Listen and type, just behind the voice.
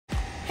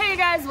Hey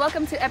guys,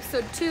 welcome to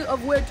episode 2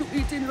 of Where to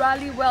Eat in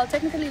Raleigh. Well,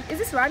 technically, is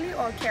this Raleigh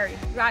or Kerry?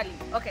 Raleigh.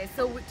 Okay,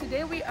 so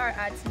today we are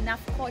at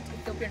Nafkot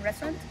Ethiopian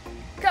restaurant.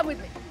 Come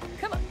with me.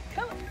 Come on,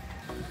 come on.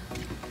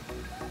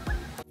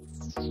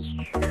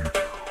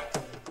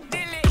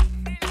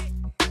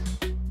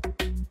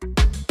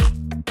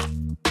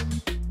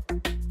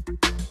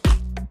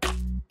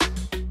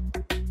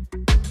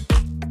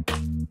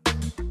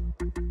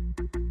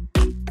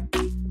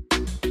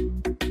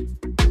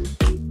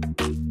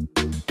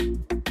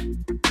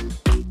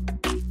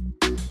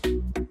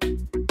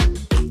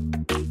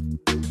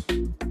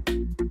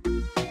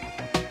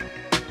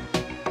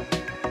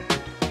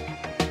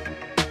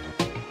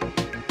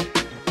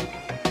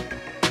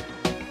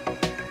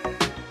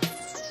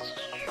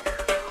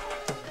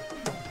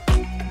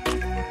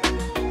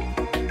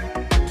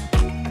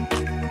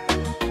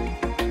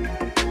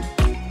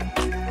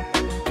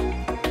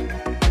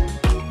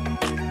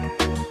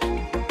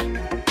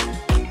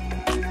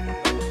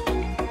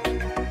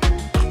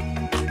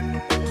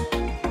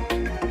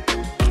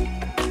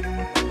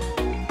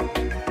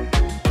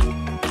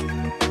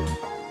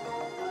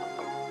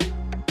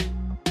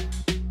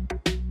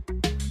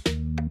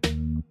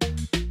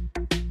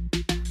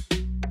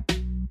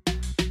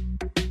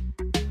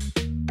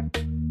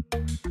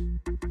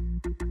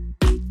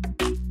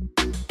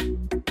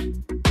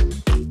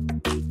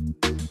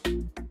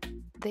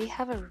 They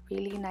have a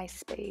really nice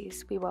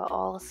space. We were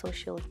all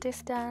social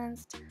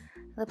distanced.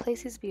 The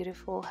place is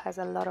beautiful, has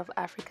a lot of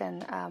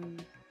African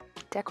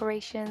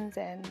decorations,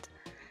 and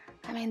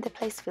I mean, the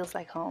place feels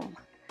like home.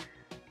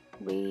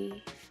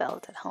 We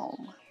felt at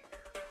home.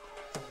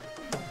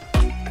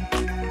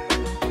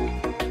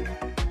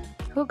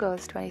 Who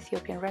goes to an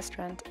Ethiopian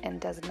restaurant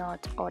and does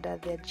not order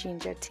their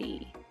ginger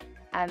tea?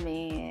 I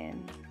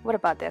mean, what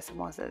about their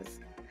samosas?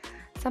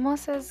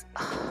 Samosas,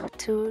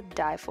 to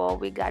die for.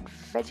 We got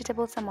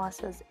vegetable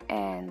samosas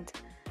and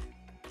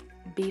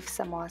beef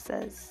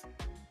samosas.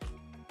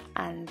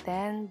 And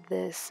then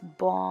this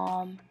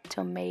bomb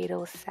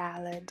tomato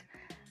salad.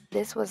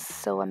 This was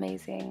so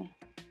amazing.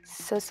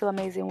 So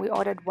amazing. We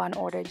ordered one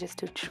order just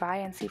to try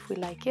and see if we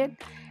like it.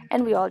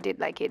 And we all did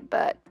like it,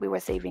 but we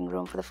were saving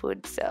room for the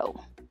food. So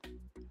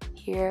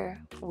here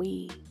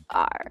we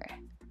are.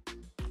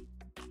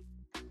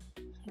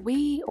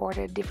 We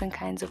ordered different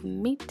kinds of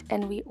meat,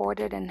 and we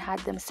ordered and had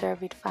them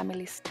serve it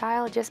family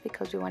style just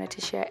because we wanted to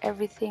share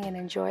everything and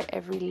enjoy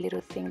every little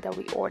thing that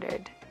we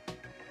ordered.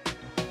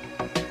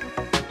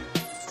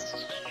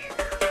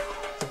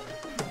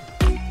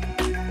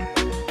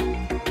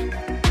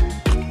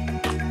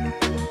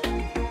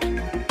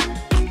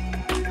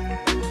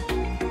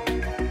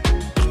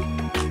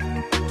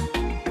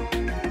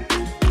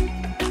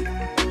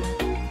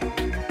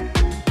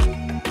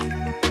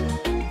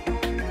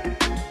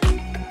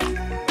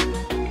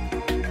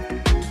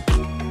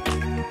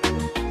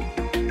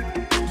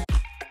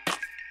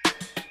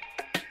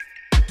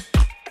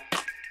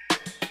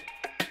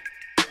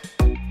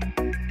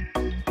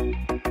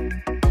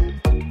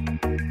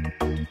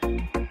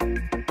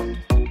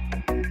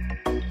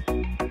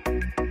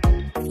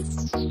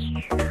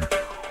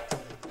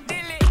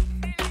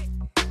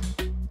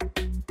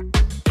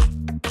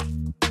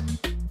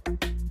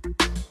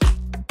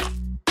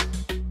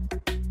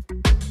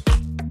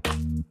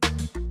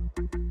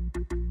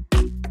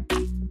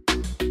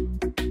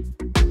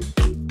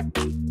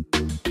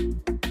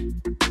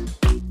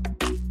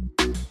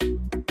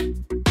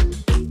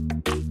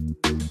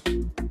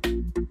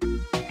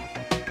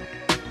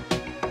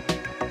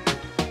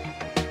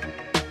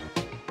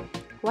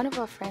 One of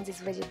our friends is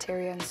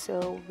vegetarian,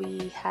 so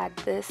we had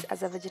this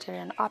as a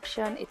vegetarian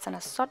option. It's an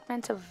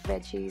assortment of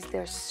veggies.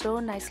 They're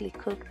so nicely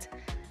cooked,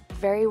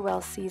 very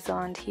well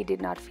seasoned. He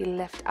did not feel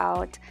left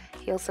out.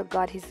 He also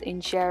got his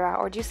injera,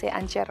 or do you say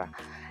anjera?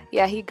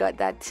 Yeah, he got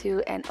that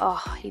too, and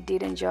oh, he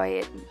did enjoy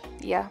it.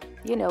 Yeah,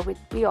 you know,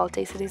 we all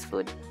tasted his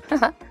food.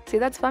 See,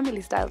 that's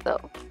family style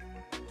though.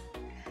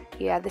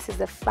 Yeah, this is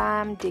the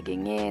fam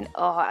digging in.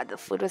 Oh, the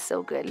food was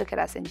so good. Look at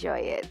us enjoy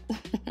it.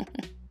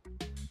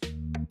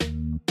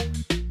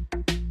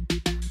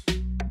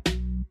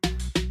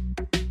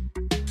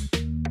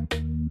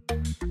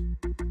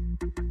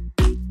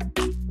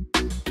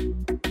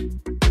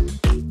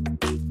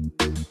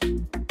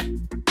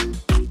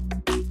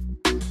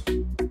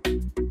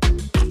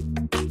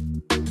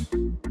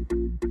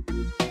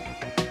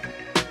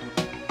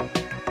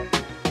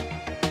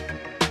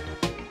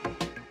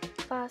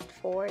 Fast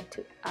forward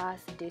to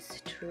us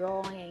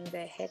destroying the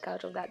heck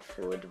out of that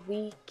food.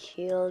 We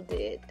killed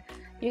it.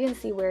 You can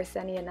see where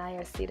Sunny and I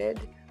are seated.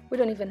 We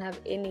don't even have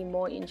any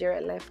more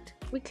injera left.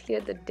 We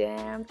cleared the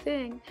damn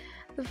thing.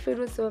 The food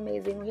was so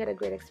amazing. We had a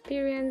great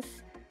experience.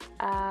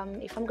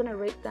 If I'm gonna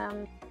rate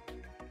them,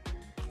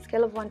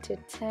 scale of 1 to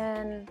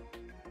 10,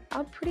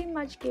 I'll pretty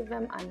much give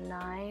them a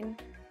 9.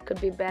 Could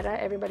be better.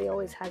 Everybody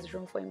always has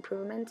room for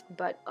improvement,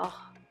 but oh,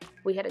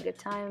 we had a good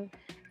time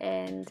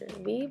and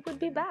we would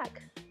be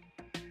back.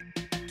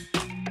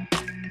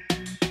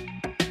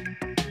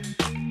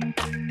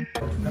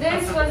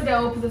 This was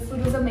dope. The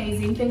food was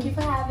amazing. Thank you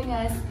for having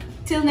us.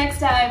 Till next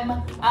time,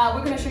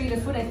 we're gonna show you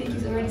the food. I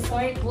think you already saw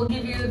it. We'll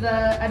give you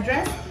the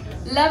address.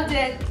 Loved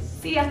it.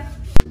 See ya.